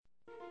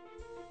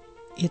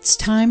It's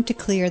time to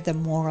clear the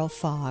moral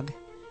fog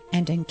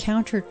and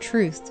encounter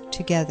truth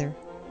together.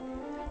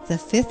 The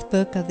fifth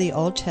book of the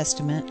Old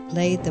Testament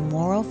laid the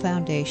moral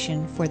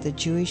foundation for the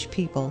Jewish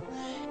people,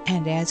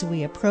 and as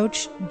we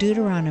approach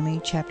Deuteronomy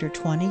chapter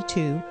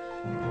 22,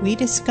 we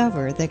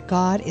discover that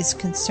God is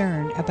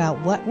concerned about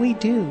what we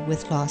do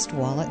with lost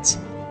wallets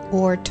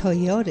or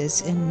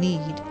Toyotas in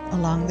need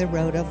along the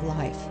road of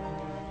life.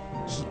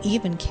 He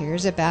even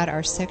cares about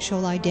our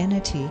sexual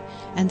identity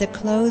and the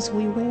clothes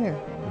we wear.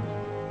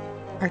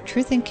 Our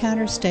Truth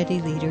Encounter study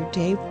leader,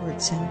 Dave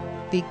Wurtson,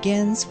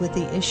 begins with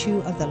the issue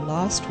of the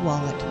lost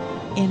wallet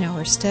in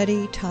our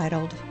study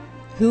titled,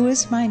 Who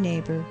is My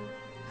Neighbor?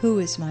 Who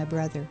is My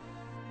Brother?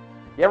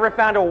 You ever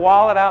found a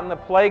wallet out in the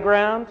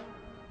playground?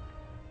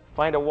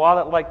 Find a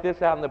wallet like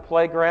this out in the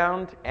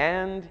playground,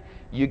 and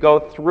you go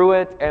through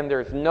it, and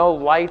there's no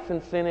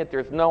license in it,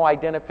 there's no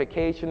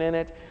identification in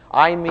it.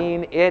 I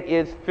mean, it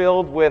is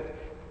filled with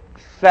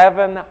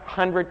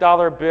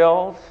 $700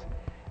 bills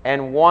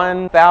and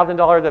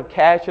 $1,000 of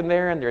cash in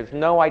there, and there's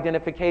no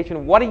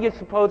identification. What are you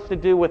supposed to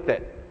do with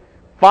it?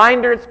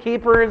 Finders,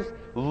 keepers,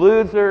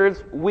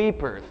 losers,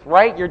 weepers,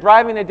 right? You're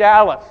driving to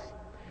Dallas,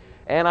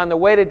 and on the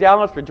way to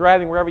Dallas, or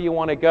driving wherever you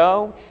want to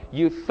go,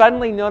 you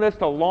suddenly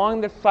noticed along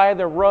the side of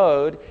the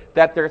road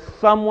that there's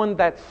someone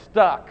that's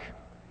stuck.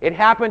 It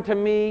happened to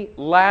me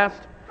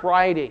last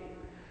Friday.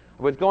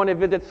 I was going to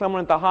visit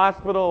someone at the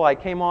hospital. I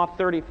came off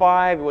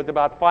 35. It was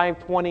about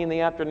 5:20 in the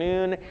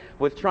afternoon.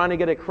 Was trying to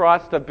get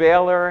across to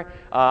Baylor.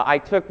 I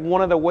took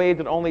one of the ways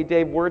that only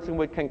Dave Wurtson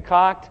would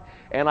concoct,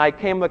 and I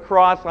came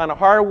across on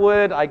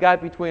Harwood. I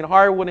got between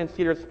Harwood and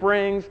Cedar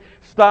Springs,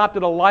 stopped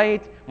at a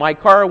light. My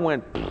car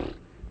went,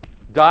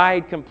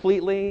 died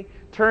completely,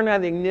 turned on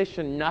the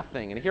ignition,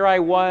 nothing. And here I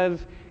was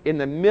in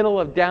the middle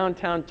of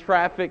downtown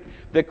traffic.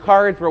 The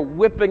cars were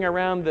whipping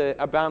around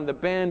the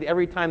bend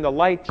every time the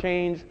light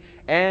changed,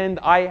 and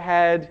I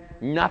had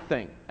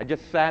nothing. I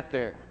just sat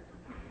there.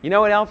 You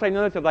know what else I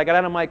noticed? As I got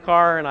out of my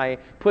car and I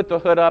put the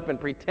hood up and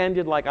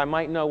pretended like I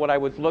might know what I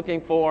was looking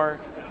for,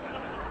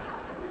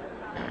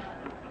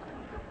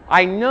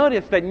 I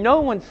noticed that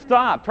no one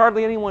stopped.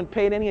 Hardly anyone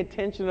paid any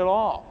attention at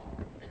all.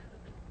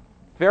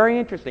 Very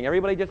interesting.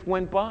 Everybody just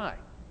went by.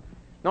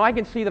 Now, I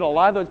can see that a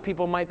lot of those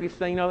people might be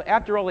saying,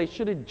 after all, they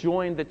should have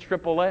joined the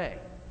AAA.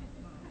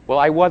 Well,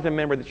 I was a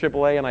member of the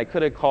AAA, and I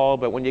could have called,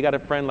 but when you got a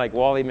friend like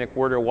Wally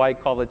McWhirter, why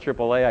call the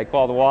AAA? I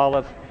called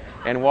Wallace,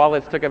 and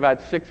Wallace took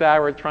about 6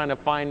 hours trying to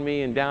find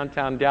me in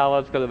downtown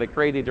Dallas because of the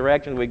crazy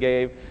directions we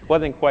gave.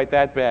 Wasn't quite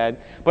that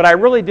bad. But I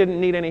really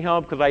didn't need any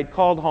help because I'd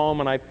called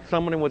home, and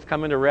someone was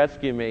coming to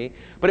rescue me.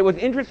 But it was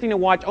interesting to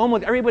watch.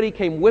 Almost everybody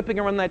came whipping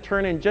around that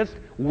turn and just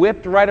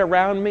whipped right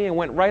around me and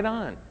went right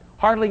on.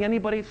 Hardly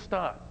anybody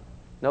stopped.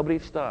 Nobody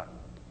stopped.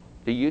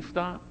 Do you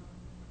stop?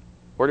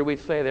 Or do we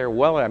say there,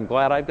 well, I'm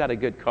glad I've got a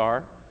good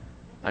car.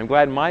 I'm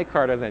glad my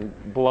car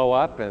doesn't blow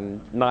up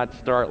and not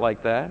start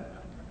like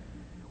that.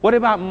 What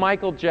about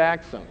Michael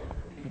Jackson?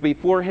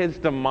 Before his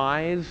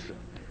demise,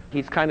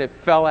 he's kind of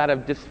fell out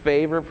of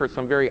disfavor for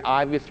some very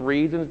obvious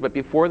reasons, but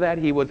before that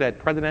he was at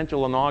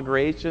presidential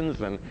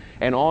inaugurations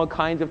and all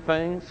kinds of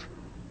things.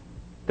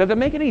 Does it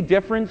make any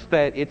difference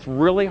that it's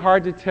really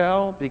hard to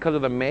tell because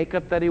of the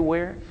makeup that he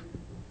wears?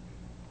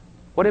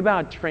 What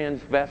about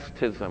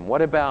transvestism?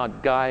 What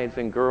about guys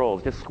and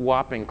girls just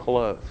swapping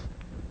clothes?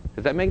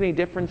 Does that make any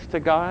difference to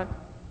God?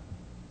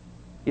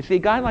 You see,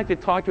 God likes to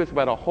talk to us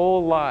about a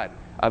whole lot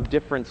of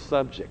different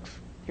subjects.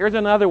 Here's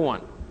another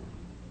one.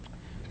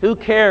 Who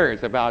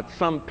cares about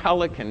some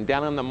pelican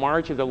down in the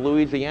marshes of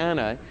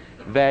Louisiana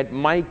that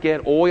might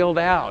get oiled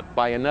out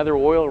by another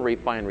oil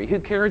refinery?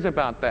 Who cares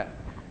about that?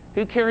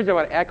 Who cares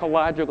about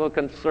ecological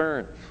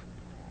concerns?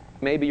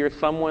 Maybe you're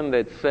someone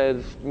that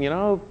says,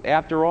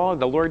 after all,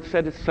 the Lord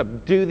said to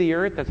subdue the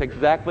earth. That's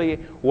exactly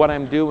what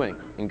I'm doing.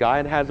 And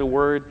God has a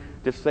word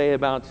to say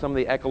about some of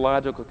the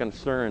ecological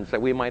concerns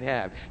that we might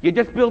have. You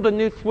just build a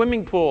new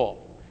swimming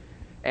pool,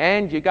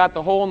 and you got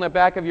the hole in the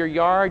back of your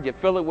yard, you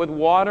fill it with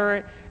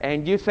water,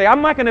 and you say,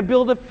 I'm not going to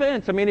build a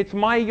fence. I mean, it's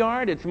my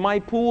yard, it's my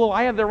pool.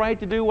 I have the right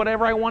to do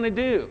whatever I want to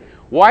do.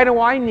 Why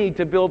do I need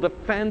to build a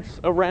fence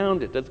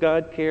around it? Does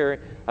God care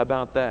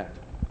about that?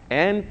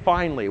 And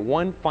finally,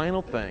 one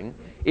final thing,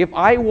 if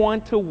I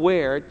want to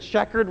wear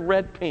checkered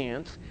red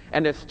pants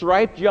and a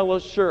striped yellow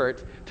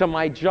shirt to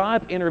my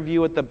job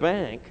interview at the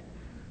bank,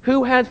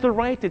 who has the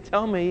right to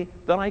tell me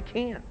that I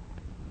can't?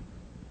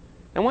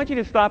 I want you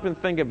to stop and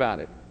think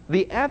about it.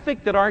 The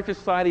ethic that our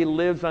society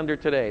lives under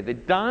today, the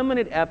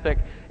dominant ethic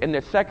in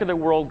the secular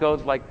world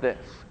goes like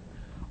this.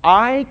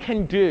 I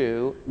can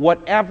do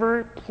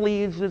whatever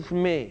pleases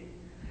me,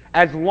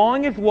 as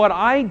long as what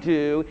I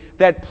do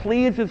that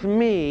pleases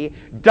me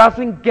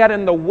doesn't get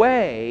in the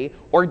way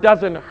or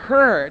doesn't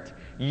hurt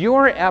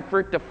your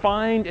effort to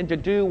find and to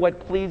do what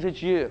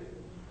pleases you.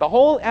 The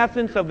whole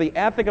essence of the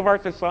ethic of our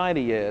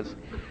society is,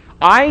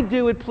 I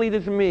do what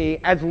pleases me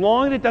as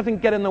long as it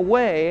doesn't get in the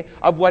way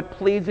of what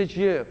pleases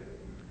you.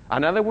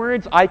 In other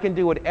words, I can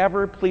do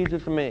whatever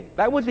pleases me.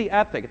 That was the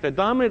ethic. It's a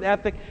dominant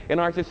ethic in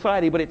our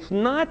society, but it's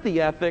not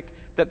the ethic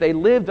that they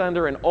lived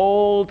under in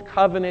Old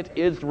Covenant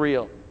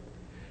Israel.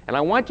 And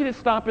I want you to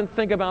stop and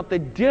think about the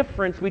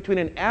difference between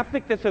an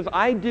ethic that says,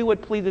 I do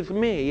what pleases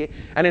me,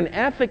 and an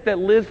ethic that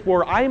lives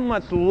for, I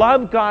must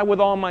love God with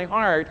all my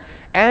heart,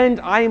 and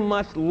I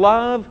must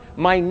love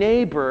my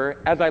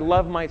neighbor as I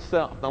love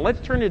myself. Now let's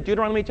turn to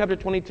Deuteronomy chapter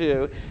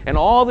 22, and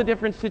all the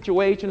different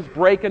situations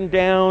breaking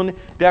down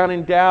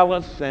in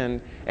Dallas,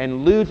 and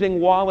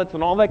losing wallets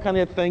and all that kind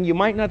of thing. You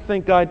might not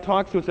think God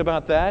talks to us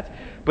about that,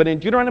 but in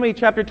Deuteronomy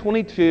chapter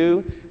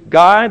 22,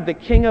 God, the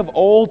king of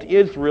old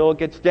Israel,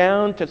 gets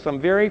down to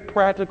some very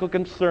practical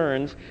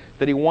concerns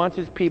that he wants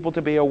his people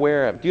to be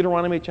aware of.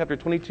 Deuteronomy chapter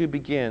 22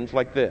 begins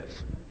like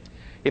this.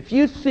 If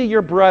you see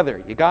your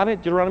brother, you got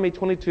it? Deuteronomy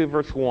 22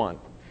 verse 1.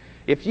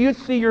 If you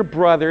see your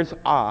brother's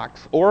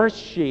ox or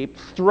sheep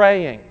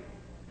straying,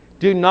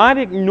 do not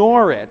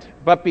ignore it,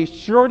 but be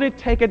sure to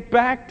take it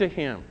back to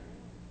him.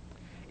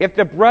 If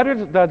the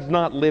brother does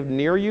not live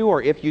near you,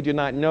 or if you do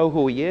not know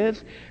who he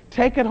is,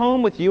 take it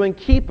home with you and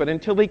keep it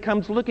until he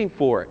comes looking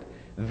for it.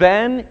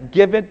 Then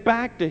give it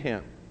back to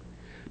him.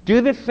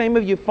 Do the same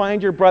if you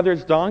find your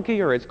brother's donkey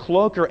or his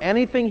cloak or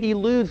anything he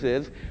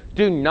loses.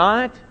 Do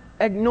not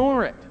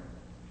ignore it.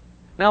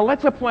 Now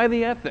let's apply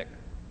the ethic.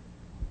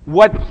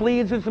 What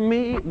pleases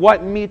me,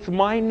 what meets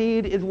my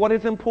need is what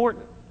is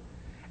important.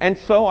 And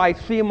so I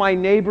see my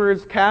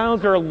neighbor's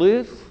cows are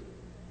loose,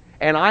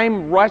 and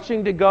I'm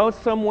rushing to go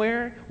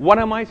somewhere. What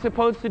am I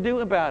supposed to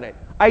do about it?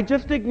 I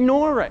just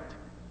ignore it,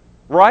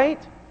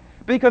 right?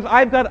 Because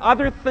I've got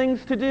other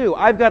things to do.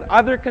 I've got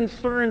other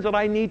concerns that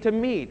I need to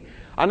meet.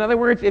 In other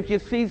words, if you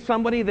see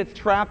somebody that's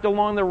trapped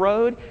along the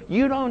road,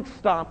 you don't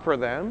stop for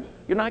them.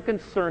 You're not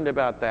concerned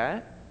about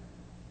that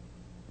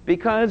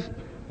because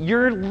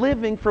you're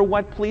living for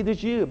what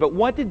pleases you. But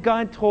what did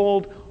God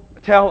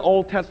tell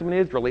Old Testament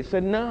Israel? He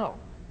said, no.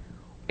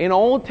 In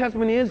Old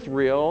Testament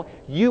Israel,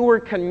 you were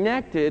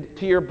connected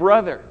to your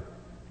brother.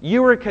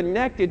 You were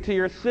connected to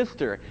your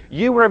sister.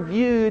 You were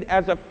viewed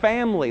as a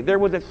family. There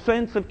was a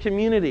sense of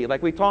community,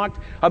 like we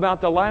talked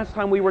about the last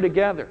time we were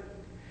together.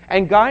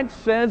 And God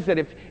says that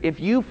if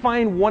you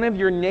find one of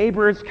your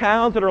neighbor's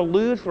cows that are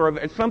loose, or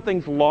if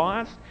something's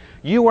lost,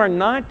 you are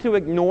not to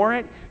ignore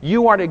it.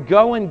 You are to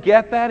go and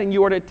get that, and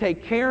you are to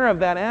take care of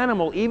that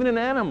animal, even an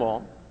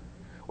animal.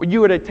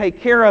 You are to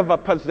take care of a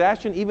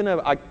possession, even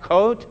a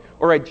coat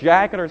or a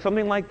jacket or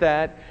something like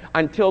that,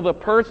 until the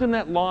person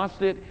that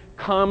lost it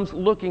comes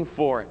looking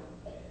for it.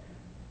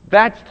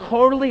 That's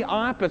totally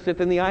opposite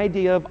than the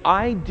idea of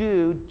I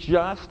do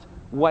just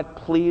what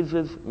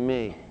pleases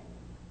me.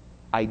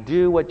 I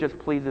do what just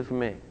pleases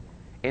me.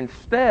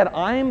 Instead,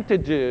 I'm to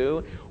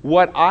do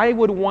what I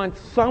would want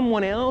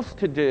someone else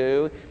to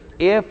do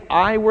if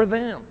I were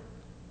them.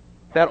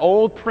 That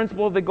old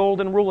principle of the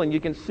golden rule, and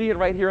you can see it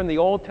right here in the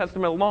Old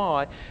Testament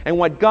law. And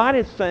what God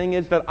is saying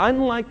is that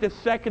unlike the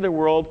secular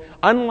world,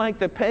 unlike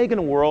the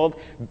pagan world,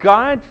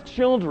 God's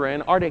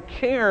children are to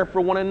care for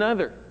one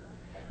another.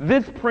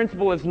 This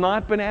principle has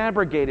not been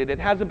abrogated. It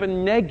hasn't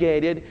been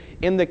negated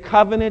in the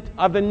covenant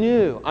of the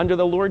new under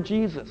the Lord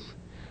Jesus.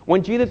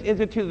 When Jesus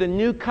instituted the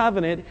new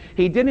covenant,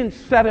 He didn't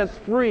set us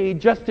free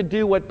just to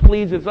do what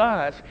pleases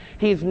us.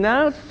 He's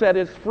now set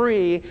us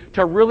free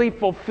to really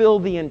fulfill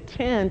the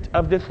intent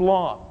of this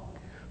law.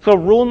 So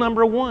rule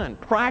number one,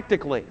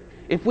 practically,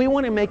 if we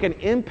want to make an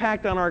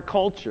impact on our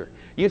culture,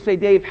 you say,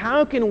 Dave,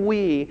 how can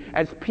we,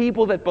 as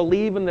people that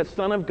believe in the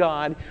Son of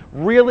God,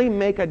 really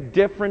make a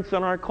difference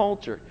in our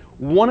culture?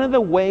 One of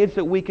the ways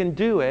that we can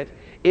do it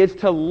is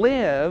to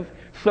live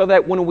so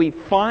that when we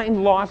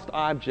find lost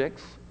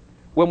objects,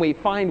 when we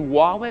find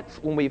wallets,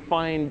 when we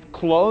find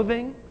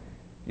clothing,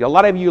 a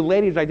lot of you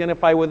ladies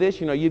identify with this.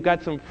 You've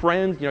got some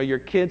friends, your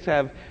kids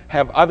have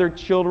other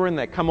children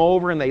that come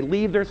over and they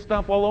leave their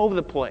stuff all over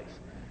the place.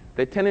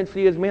 The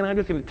tendency is, man, I'm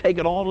just going to take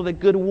it all to the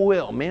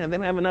Goodwill. Man, they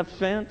don't have enough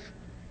sense.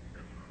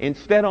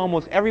 Instead,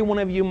 almost every one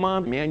of you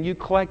moms, man, you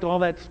collect all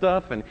that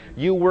stuff and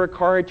you work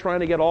hard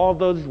trying to get all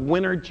those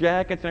winter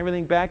jackets and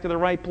everything back to the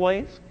right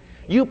place.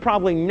 You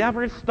probably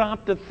never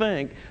stopped to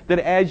think that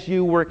as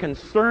you were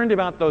concerned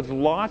about those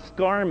lost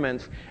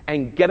garments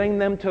and getting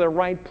them to the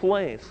right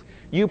place,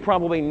 you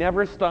probably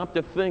never stopped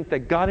to think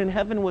that God in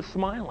heaven was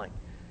smiling.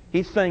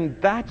 He's saying,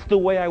 that's the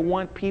way I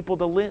want people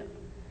to live.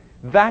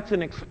 That's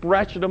an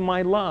expression of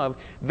my love.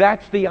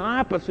 That's the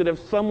opposite of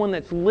someone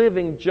that's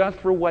living just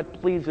for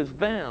what pleases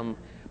them,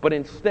 but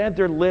instead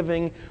they're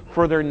living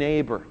for their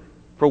neighbor,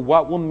 for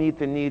what will meet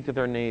the needs of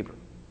their neighbor.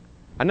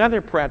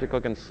 Another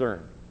practical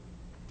concern.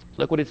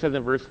 Look what it says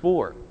in verse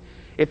 4.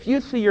 If you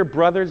see your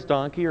brother's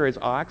donkey or his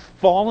ox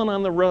fallen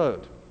on the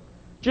road,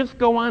 just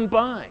go on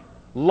by.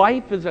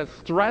 Life is a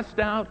stressed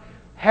out,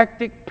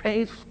 hectic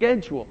paced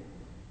schedule.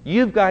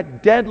 You've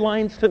got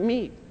deadlines to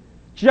meet.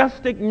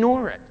 Just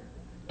ignore it.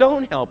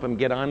 Don't help him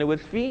get onto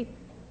his feet.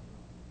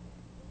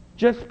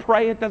 Just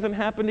pray it doesn't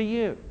happen to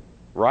you.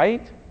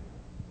 Right?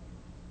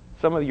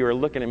 Some of you are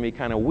looking at me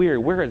kind of weird.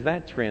 Where is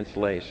that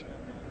translation?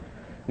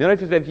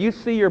 Notice it says, if you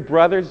see your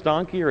brother's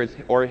donkey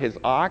or his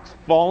ox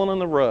fallen on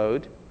the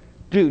road,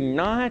 do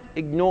not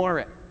ignore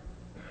it.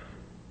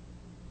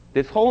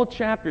 This whole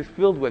chapter is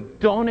filled with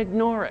don't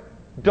ignore it.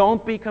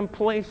 Don't be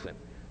complacent.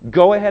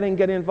 Go ahead and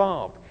get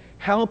involved.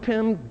 Help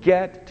him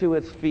get to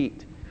his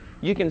feet.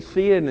 You can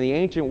see it in the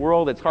ancient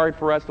world. It's hard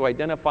for us to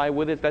identify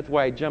with it. That's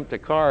why I jump to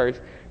cars,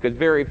 because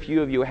very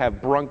few of you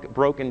have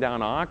broken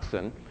down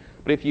oxen.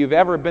 But if you've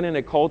ever been in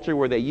a culture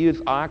where they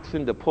use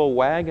oxen to pull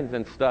wagons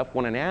and stuff,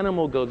 when an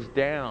animal goes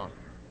down,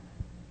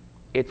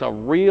 it's a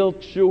real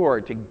chore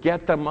to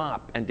get them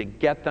up and to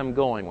get them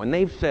going. When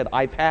they've said,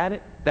 I've had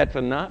it, that's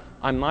enough,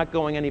 I'm not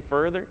going any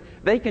further,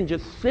 they can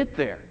just sit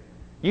there.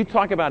 You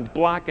talk about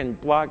blocking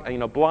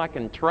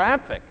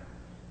traffic.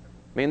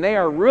 I mean, they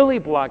are really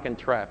blocking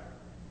traffic.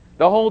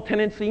 The whole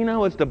tendency,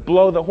 is to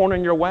blow the horn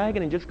on your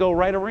wagon and just go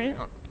right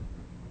around.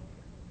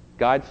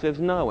 God says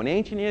no. In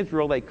ancient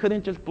Israel, they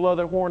couldn't just blow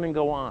their horn and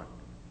go on.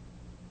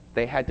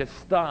 They had to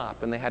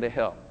stop and they had to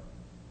help.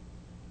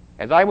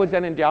 As I was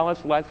in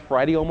Dallas last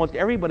Friday, almost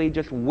everybody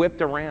just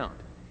whipped around.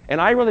 And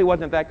I really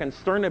wasn't that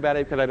concerned about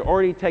it because I'd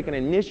already taken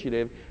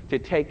initiative to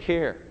take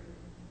care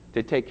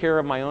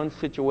of my own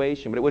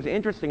situation. But it was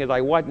interesting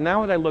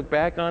now as I look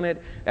back on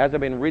it, as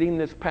I've been reading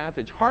this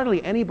passage,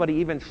 hardly anybody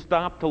even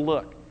stopped to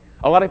look.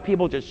 A lot of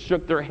people just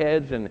shook their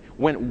heads and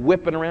went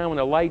whipping around when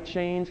the light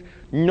changed.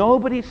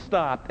 Nobody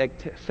stopped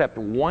except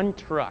one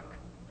truck.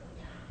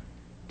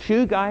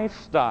 Two guys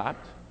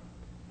stopped,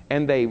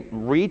 and they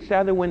reached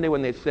out the window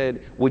and they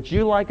said, would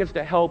you like us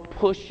to help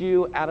push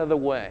you out of the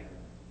way?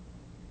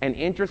 And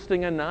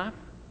interesting enough,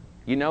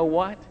 you know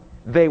what?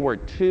 They were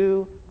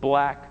two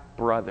black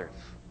brothers.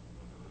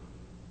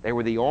 They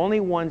were the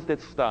only ones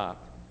that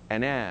stopped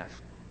and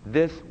asked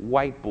this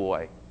white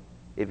boy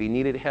if he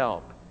needed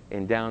help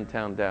in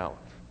downtown Dallas.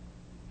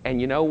 And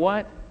you know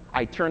what?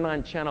 I turned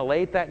on Channel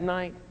 8 that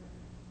night,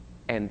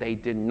 and they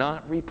did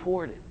not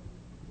report it.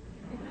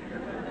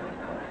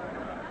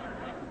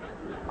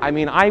 I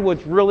mean, I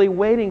was really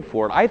waiting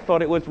for it. I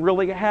thought it was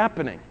really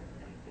happening.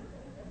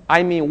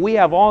 I mean, we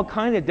have all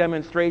kinds of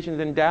demonstrations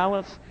in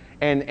Dallas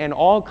and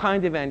all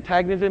kinds of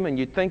antagonism, and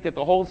you'd think that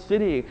the whole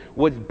city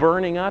was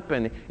burning up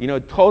and,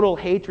 total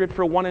hatred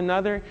for one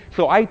another.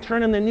 So I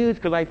turned on the news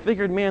because I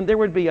figured, man, there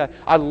would be a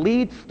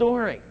lead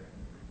story.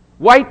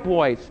 White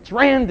boy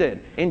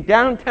stranded in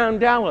downtown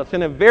Dallas,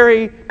 in a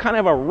very kind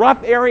of a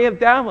rough area of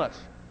Dallas.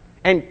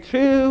 And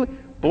two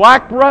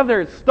black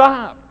brothers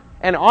stop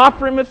and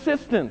offer him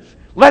assistance.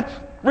 Let's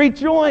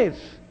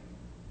rejoice.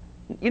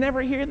 You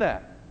never hear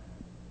that.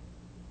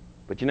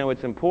 But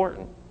it's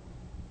important.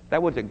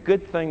 That was a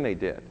good thing they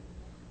did.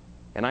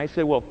 And I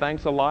said, well,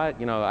 thanks a lot.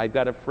 I've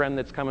got a friend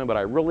that's coming, but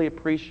I really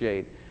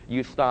appreciate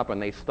you stopping.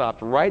 They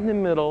stopped right in the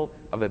middle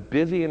of a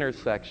busy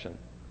intersection.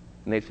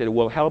 And they said,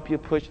 we'll help you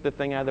push the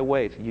thing out of the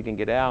way so you can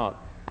get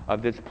out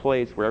of this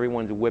place where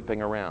everyone's whipping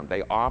around.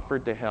 They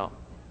offered to help.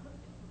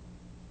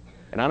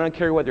 And I don't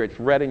care whether it's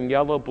red and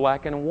yellow,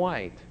 black and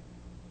white.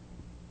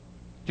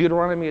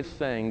 Deuteronomy is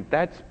saying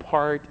that's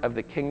part of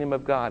the kingdom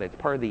of God. It's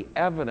part of the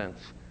evidence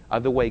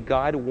of the way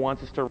God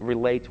wants us to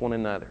relate to one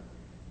another.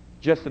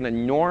 Just in the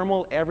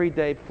normal,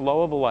 everyday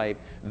flow of life,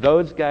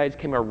 those guys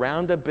came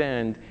around a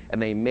bend and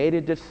they made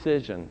a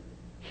decision.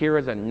 Here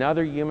is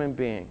another human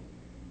being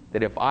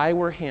that if I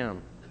were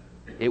him,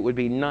 it would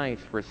be nice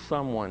for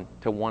someone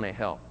to want to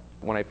help.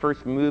 When I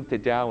first moved to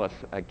Dallas,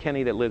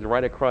 Kenny that lives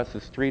right across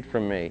the street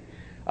from me,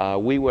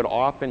 we would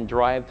often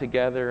drive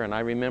together, and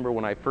I remember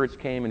when I first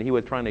came and he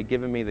was trying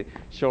to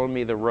showing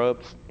me the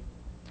ropes.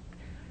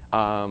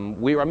 I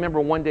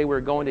remember one day we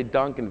were going to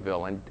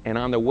Duncanville, and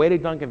on the way to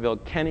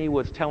Duncanville, Kenny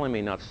was telling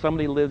me, now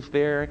somebody lives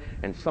there,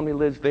 and somebody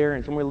lives there,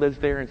 and somebody lives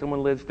there, and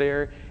someone lives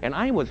there. And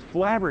I was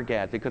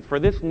flabbergasted, because for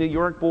this New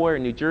York boy or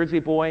New Jersey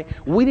boy,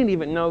 we didn't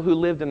even know who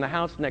lived in the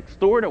house next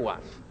door to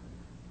us.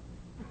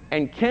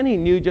 And Kenny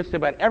knew just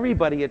about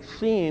everybody, it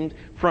seemed,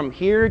 from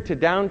here to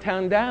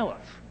downtown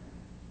Dallas.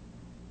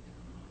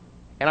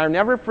 And I'll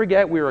never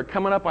forget, we were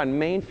coming up on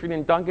Main Street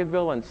in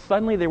Duncanville, and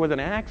suddenly there was an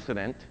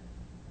accident.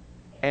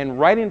 And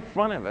right in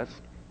front of us,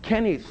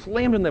 Kenny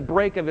slammed on the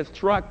brake of his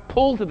truck,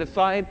 pulled to the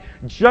side,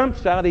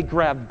 jumps out. He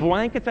grabbed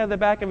blankets out of the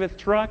back of his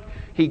truck.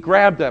 He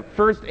grabbed a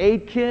first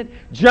aid kit,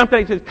 jumped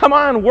out. He says, come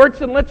on,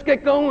 Wurtson, let's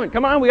get going.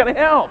 Come on, we got to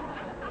help.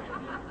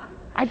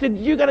 I said,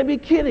 you got to be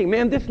kidding,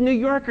 man. This New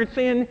Yorker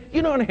saying,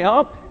 you don't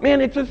help.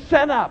 Man, it's a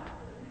setup.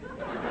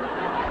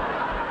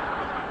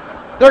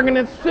 They're going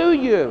to sue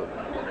you.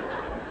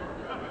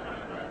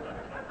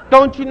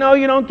 Don't you know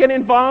you don't get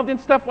involved in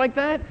stuff like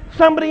that?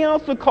 Somebody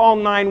else will call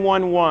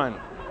 911.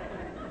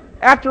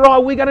 After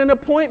all, we got an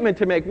appointment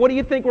to make. What do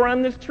you think we're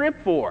on this trip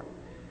for?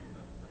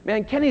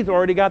 Man, Kenny's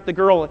already got the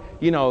girl,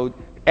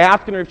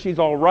 asking her if she's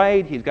all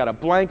right. He's got a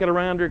blanket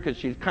around her because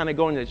she's kind of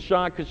going into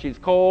shock because she's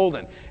cold.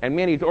 And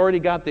man, he's already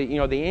got the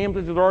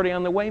ambulance is already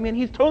on the way. Man,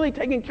 he's totally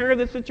taking care of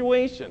the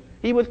situation.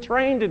 He was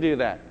trained to do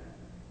that.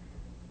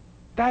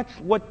 That's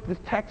what the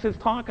text is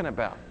talking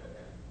about.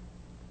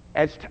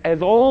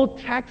 As old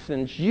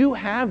Texans, you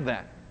have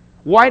that.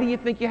 Why do you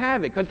think you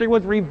have it? Because there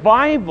was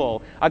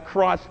revival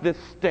across this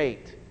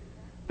state.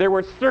 There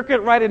were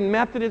circuit-rided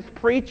Methodist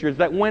preachers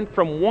that went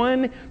from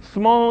one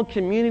small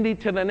community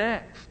to the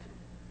next.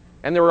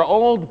 And there were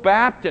old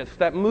Baptists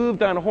that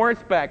moved on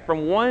horseback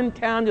from one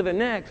town to the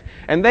next,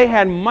 and they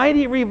had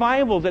mighty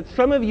revivals that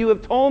some of you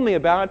have told me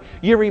about.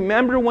 You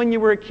remember when you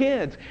were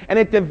kids, and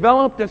it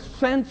developed a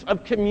sense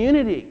of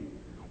community.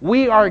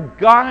 We are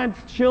God's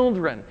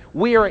children.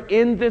 We are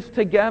in this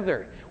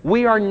together.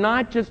 We are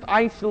not just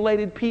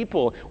isolated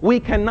people.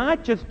 We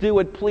cannot just do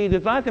what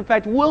pleases us. In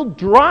fact, we'll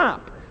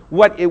drop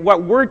what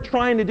we're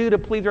trying to do to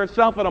please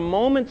ourselves at a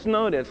moment's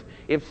notice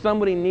if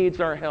somebody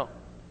needs our help.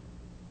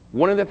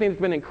 One of the things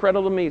that's been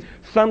incredible to me,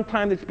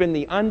 sometimes it's been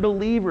the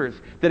unbelievers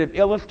that have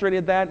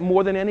illustrated that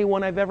more than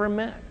anyone I've ever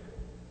met.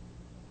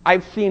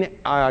 I've seen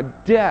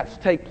deaths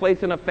take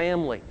place in a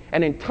family,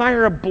 and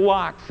entire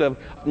blocks of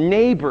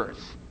neighbors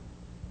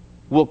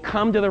will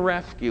come to the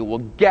rescue, will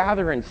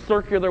gather and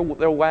circle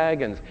their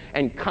wagons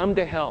and come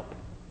to help.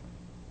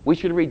 We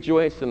should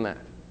rejoice in that.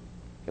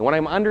 And what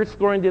I'm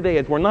underscoring today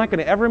is we're not going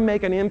to ever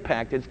make an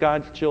impact as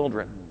God's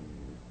children.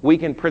 We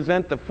can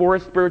present the four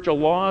spiritual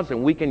laws,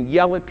 and we can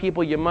yell at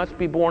people, you must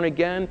be born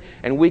again,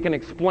 and we can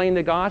explain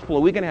the gospel,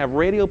 and we can have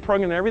radio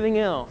programs and everything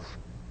else.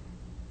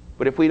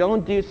 But if we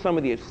don't do some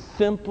of these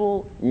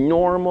simple,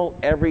 normal,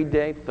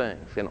 everyday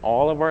things in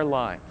all of our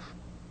lives,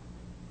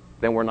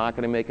 then we're not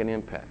going to make an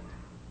impact.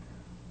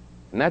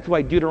 And that's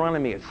why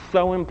Deuteronomy is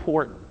so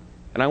important.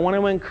 And I want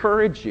to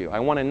encourage you. I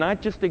want to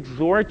not just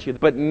exhort you,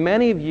 but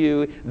many of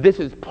you, this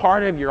is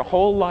part of your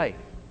whole life.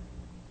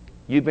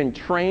 You've been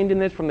trained in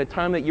this from the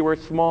time that you were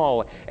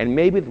small, and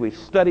maybe as we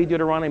study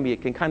Deuteronomy,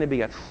 it can kind of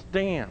be a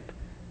stamp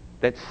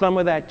that some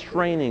of that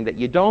training, that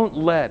you don't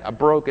let a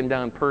broken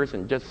down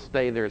person just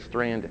stay there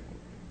stranded.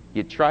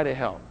 You try to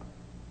help.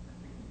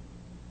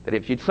 That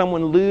if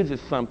someone loses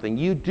something,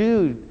 you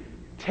do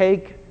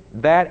take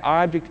that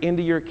object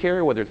into your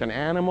care, whether it's an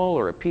animal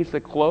or a piece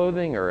of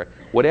clothing or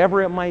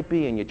whatever it might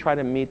be, and you try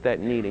to meet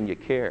that need and you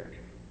care.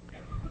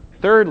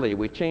 Thirdly,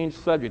 we change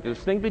subject. The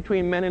distinction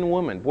between men and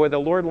women. Boy, the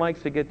Lord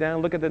likes to get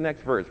down. Look at the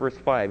next verse, verse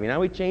 5.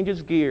 Now he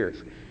changes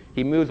gears.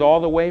 He moves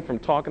all the way from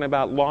talking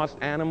about lost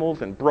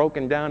animals and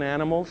broken down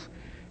animals,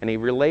 and he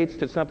relates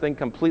to something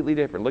completely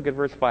different. Look at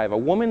verse 5. A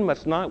woman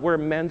must not wear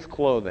men's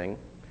clothing,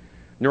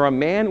 nor a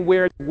man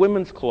wear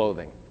women's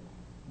clothing.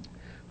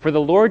 For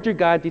the Lord your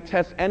God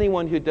detests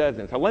anyone who does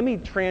this. So let me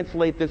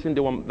translate this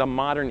into the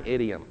modern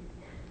idiom.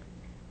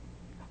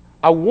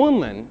 A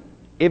woman,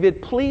 if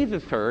it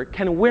pleases her,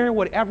 can wear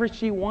whatever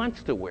she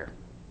wants to wear.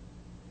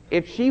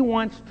 If she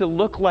wants to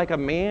look like a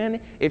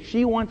man, if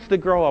she wants to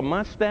grow a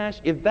mustache,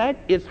 if that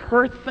is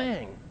her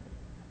thing,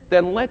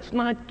 then let's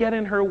not get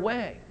in her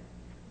way.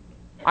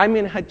 I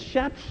mean,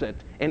 Hatshepsut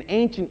in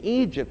ancient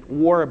Egypt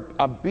wore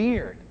a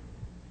beard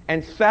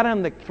and sat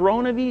on the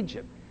throne of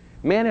Egypt.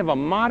 Man, if a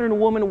modern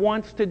woman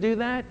wants to do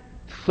that,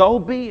 so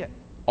be it.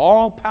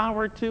 All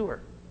power to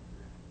her.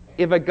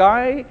 If a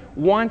guy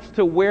wants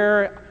to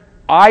wear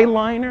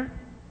eyeliner,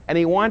 and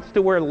he wants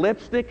to wear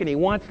lipstick, and he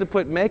wants to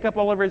put makeup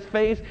all over his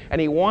face,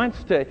 and he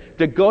wants to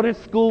go to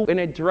school in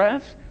a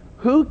dress,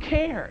 who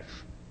cares?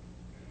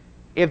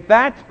 If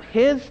that's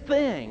his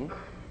thing,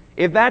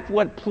 if that's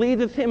what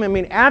pleases him, I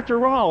mean,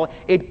 after all,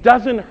 it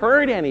doesn't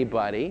hurt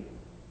anybody,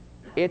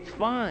 it's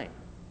fine.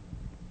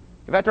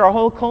 In fact, our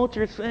whole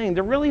culture is saying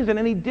there really isn't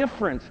any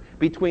difference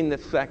between the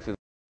sexes.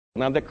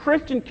 Now, the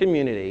Christian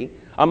community,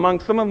 among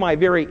some of my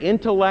very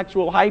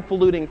intellectual,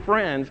 highfalutin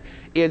friends,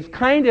 is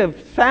kind of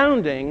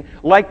sounding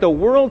like the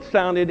world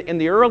sounded in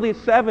the early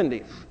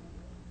 70s.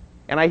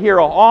 And I hear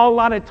a whole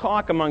lot of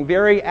talk among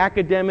very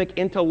academic,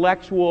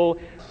 intellectual,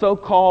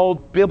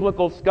 so-called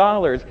biblical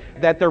scholars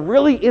that there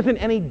really isn't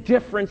any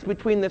difference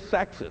between the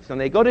sexes. And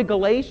they go to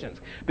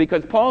Galatians,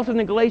 because Paul says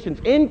in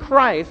Galatians, in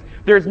Christ,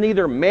 there's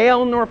neither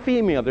male nor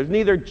female. There's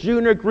neither Jew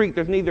nor Greek.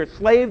 There's neither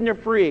slave nor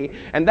free.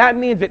 And that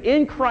means that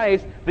in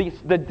Christ,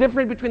 the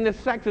difference between the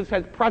sexes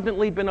has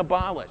presently been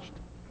abolished.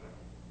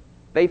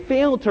 They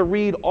fail to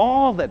read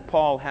all that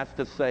Paul has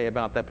to say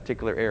about that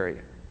particular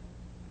area.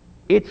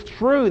 It's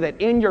true that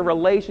in your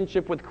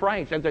relationship with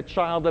Christ as a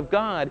child of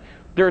God,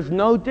 there's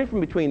no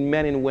difference between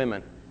men and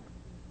women.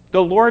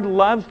 The Lord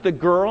loves the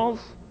girls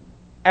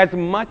as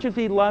much as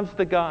he loves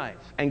the guys.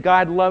 And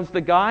God loves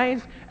the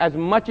guys as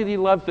much as he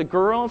loves the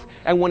girls.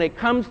 And when it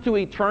comes to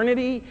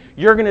eternity,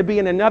 you're going to be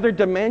in another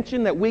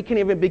dimension that we can't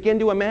even begin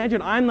to imagine.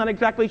 I'm not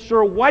exactly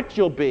sure what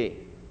you'll be.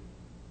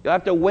 You'll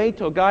have to wait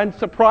till God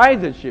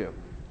surprises you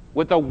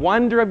with the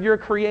wonder of your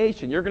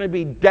creation. You're going to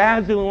be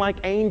dazzling like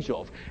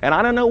angels. And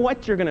I don't know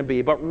what you're going to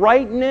be, but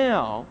right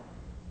now,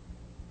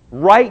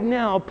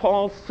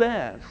 Paul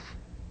says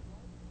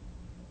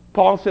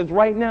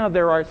right now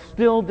there are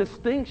still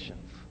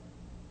distinctions.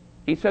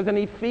 He says in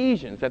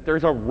Ephesians that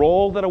there's a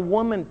role that a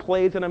woman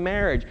plays in a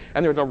marriage,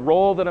 and there's a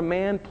role that a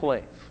man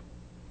plays.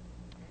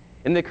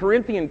 In the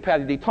Corinthian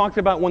passage, he talks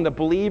about when the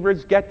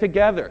believers get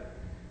together,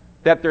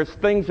 that there's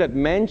things that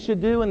men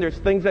should do and there's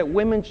things that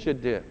women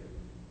should do.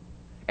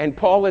 And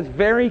Paul is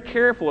very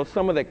careful of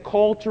some of the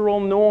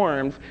cultural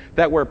norms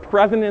that were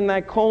present in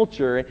that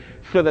culture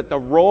so that the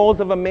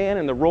roles of a man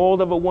and the roles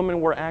of a woman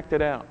were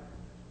acted out.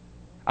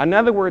 In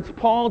other words,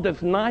 Paul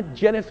does not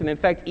jettison. In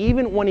fact,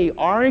 even when he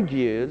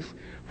argues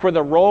for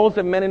the roles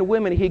of men and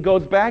women, he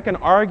goes back and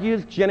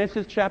argues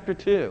Genesis chapter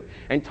 2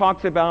 and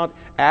talks about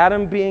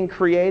Adam being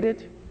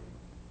created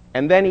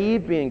and then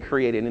Eve being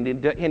created.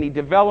 And he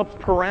develops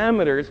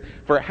parameters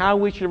for how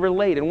we should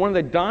relate. And one of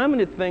the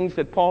dominant things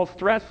that Paul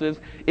stresses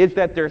is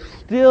that there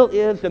still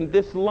is in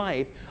this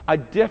life a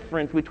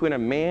difference between a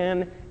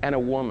man and a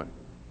woman.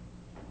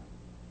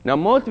 Now,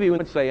 most of you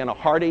would say, and a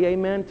hearty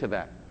amen to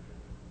that.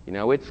 You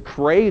know, it's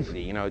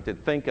crazy, you know, to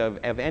think of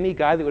any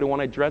guy that would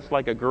want to dress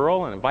like a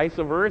girl and vice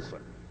versa.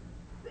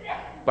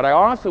 But I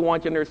also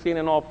want you to understand,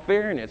 in all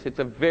fairness, it's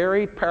a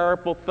very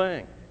powerful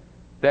thing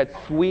that's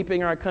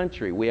sweeping our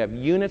country. We have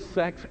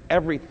unisex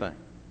everything.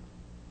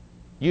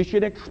 You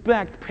should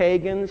expect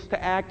pagans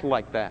to act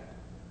like that.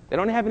 They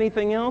don't have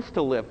anything else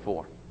to live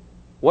for.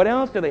 What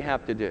else do they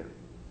have to do?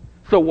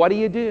 So what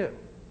do?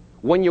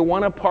 When you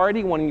want to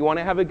party, when you want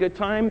to have a good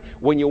time,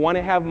 when you want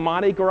to have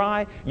Mardi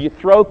Gras, you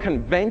throw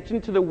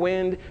convention to the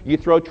wind, you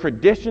throw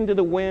tradition to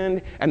the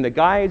wind, and the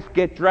guys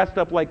get dressed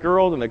up like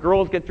girls and the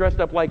girls get dressed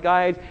up like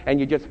guys, and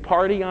you just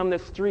party on the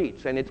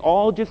streets. And it's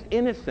all just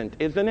innocent,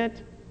 isn't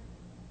it?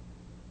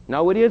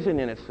 No, it isn't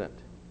innocent.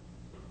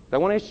 I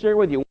want to share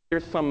with you,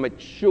 there's some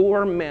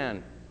mature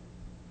men.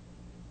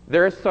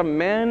 There are some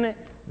men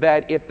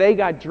that if they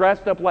got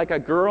dressed up like a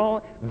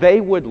girl,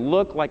 they would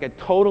look like a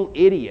total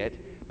idiot,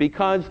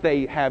 because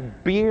they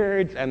have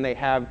beards and they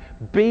have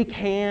big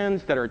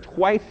hands that are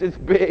twice as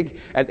big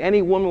as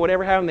any woman would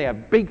ever have, and they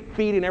have big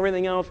feet and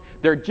everything else.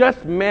 They're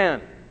just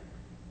men.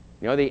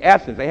 You know, the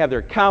essence. They have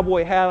their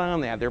cowboy hat on,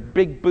 they have their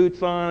big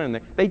boots on,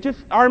 and they just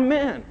are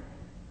men.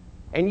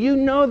 And you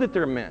know that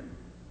they're men.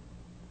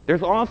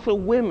 There's also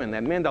women,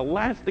 that man, the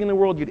last thing in the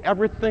world you'd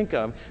ever think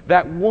of,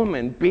 that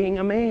woman being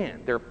a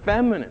man. They're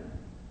feminine.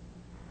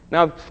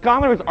 Now,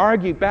 scholars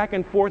argue back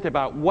and forth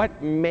about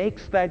what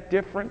makes that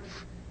difference.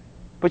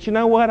 But you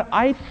know what?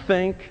 I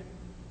think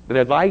that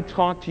as I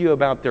talk to you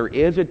about there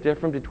is a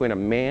difference between a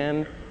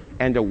man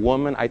and a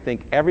woman, I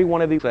think every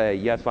one of these say,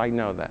 yes, I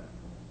know that.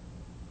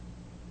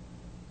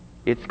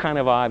 It's kind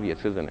of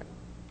obvious, isn't it?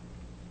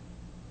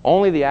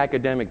 Only the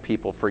academic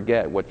people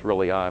forget what's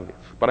really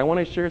obvious. But I want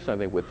to share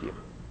something with you.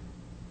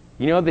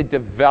 You know, the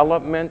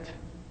development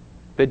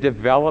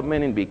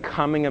in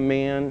becoming a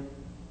man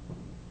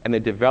and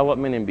the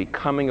development in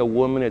becoming a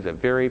woman is a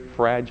very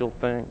fragile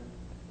thing.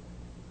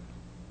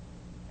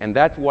 And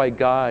that's why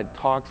God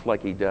talks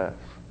like he does.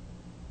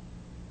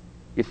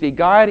 You see,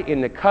 God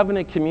in the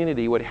covenant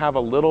community would have a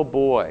little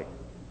boy,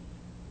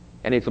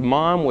 and his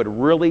mom would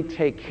really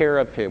take care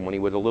of him when he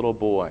was a little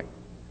boy.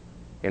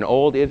 In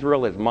old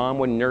Israel, his mom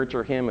would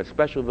nurture him,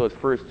 especially those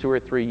first 2 or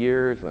 3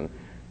 years, and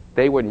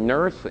they would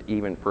nurse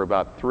even for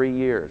about 3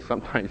 years,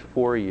 sometimes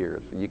 4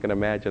 years. You can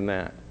imagine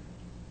that.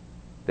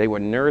 They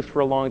would nurse for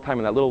a long time,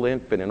 and that little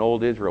infant in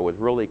old Israel was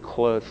really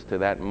close to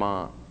that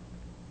mom.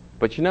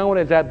 But you know what?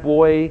 As that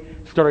boy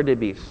started to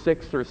be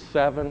 6 or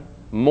 7,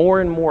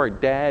 more and more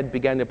dad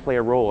began to play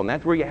a role. And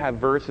that's where you have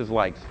verses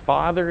like,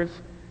 fathers,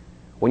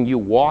 when you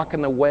walk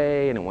in the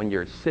way and when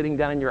you're sitting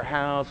down in your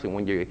house and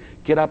when you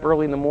get up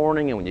early in the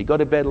morning and when you go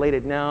to bed late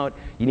at night,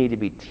 you need to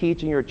be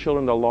teaching your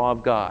children the law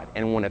of God.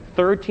 And when a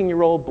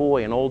 13-year-old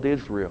boy in old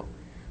Israel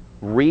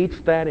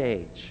reached that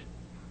age,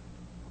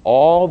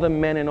 all the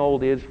men in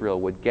old Israel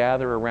would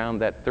gather around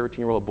that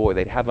 13-year-old boy.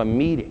 They'd have a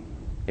meeting.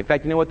 In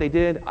fact, you know what they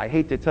did? I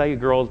hate to tell you,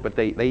 girls, but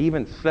they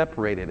even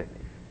separated it.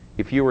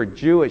 If you were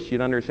Jewish, you'd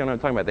understand what I'm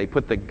talking about. They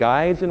put the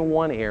guys in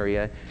one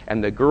area,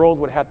 and the girls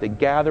would have to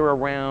gather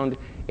around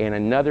in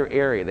another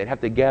area. They'd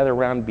have to gather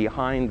around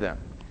behind them.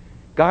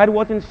 God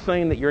wasn't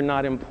saying that you're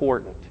not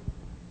important.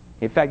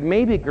 In fact,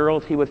 maybe,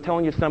 girls, he was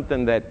telling you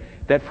something that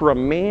for a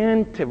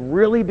man to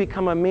really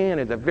become a man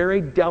is a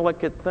very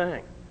delicate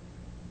thing.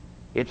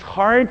 It's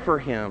hard for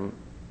him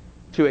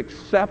to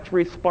accept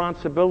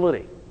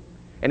responsibility.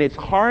 And it's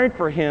hard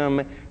for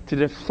him to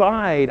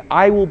decide,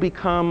 I will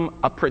become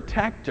a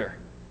protector.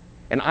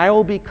 And I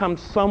will become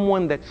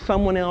someone that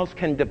someone else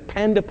can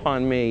depend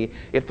upon me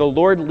if the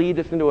Lord leads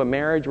us into a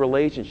marriage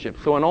relationship.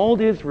 So in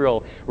old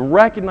Israel,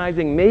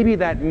 recognizing maybe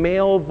that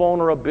male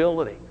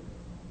vulnerability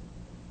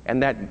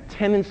and that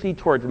tendency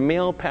towards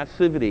male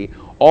passivity,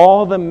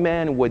 all the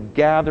men would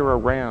gather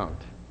around.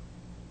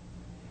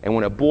 And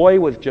when a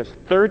boy was just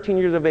 13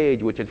 years of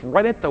age, which is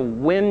right at the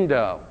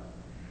window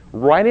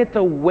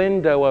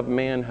of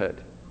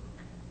manhood.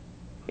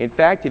 In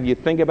fact, if you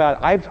think about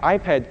it,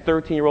 I've had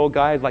 13-year-old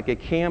guys like at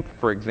camp,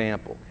 for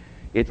example.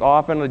 It's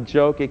often a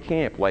joke at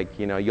camp, like,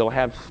 you know, you'll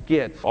have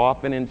skits.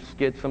 Often in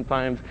skits,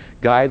 sometimes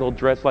guys will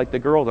dress like the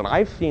girls. And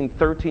I've seen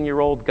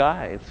 13-year-old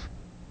guys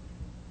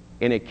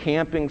in a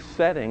camping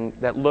setting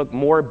that look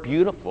more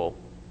beautiful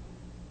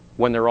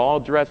when they're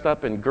all dressed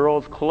up in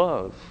girls'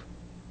 clothes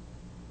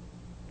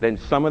than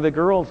some of the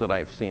girls that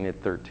I've seen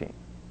at 13.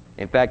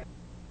 In fact,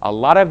 a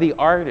lot of the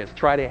artists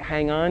try to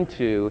hang on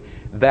to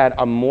that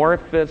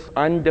amorphous,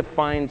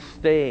 undefined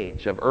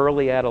stage of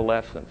early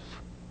adolescence.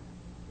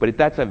 But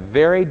that's a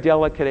very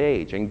delicate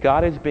age, and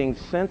God is being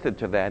sensitive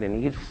to that,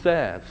 and he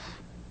says,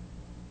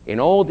 In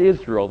old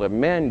Israel, the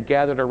men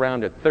gathered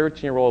around a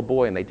 13-year-old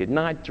boy, and they did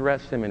not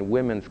dress him in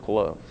women's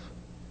clothes.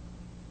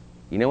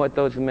 You know what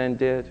those men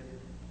did?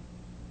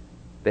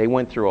 They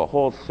went through a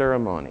whole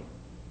ceremony.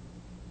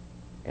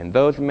 And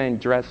those men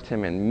dressed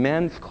him in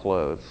men's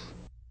clothes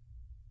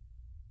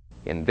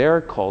in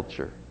their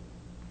culture.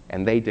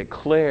 And they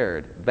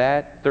declared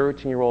that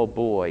 13-year-old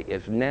boy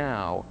is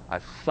now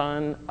a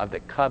son of the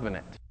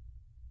covenant.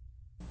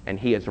 And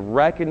he is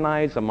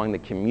recognized among the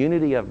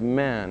community of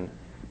men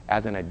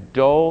as an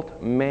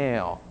adult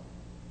male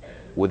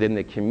within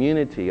the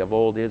community of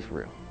old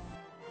Israel.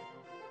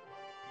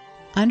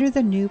 Under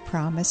the new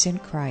promise in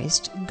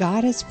Christ,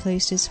 God has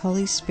placed His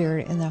Holy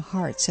Spirit in the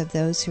hearts of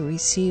those who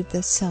receive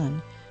the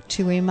Son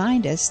to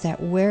remind us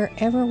that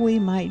wherever we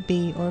might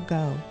be or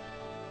go,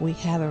 we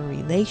have a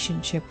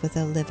relationship with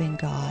a living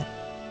God.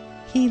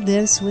 He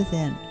lives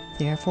within.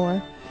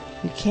 Therefore,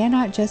 we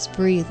cannot just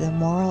breathe the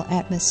moral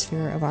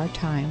atmosphere of our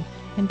time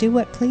and do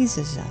what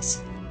pleases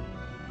us.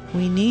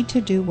 We need to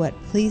do what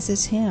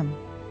pleases Him.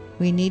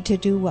 We need to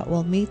do what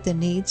will meet the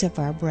needs of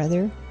our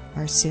brother,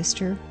 our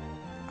sister,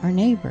 our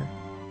neighbor.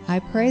 I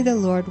pray the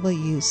Lord will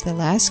use the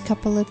last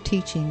couple of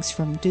teachings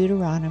from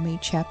Deuteronomy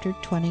chapter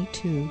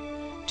 22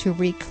 to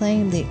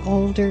reclaim the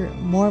older,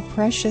 more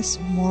precious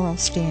moral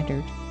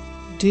standard.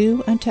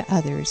 Do unto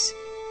others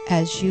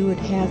as you would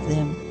have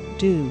them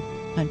do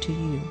unto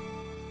you.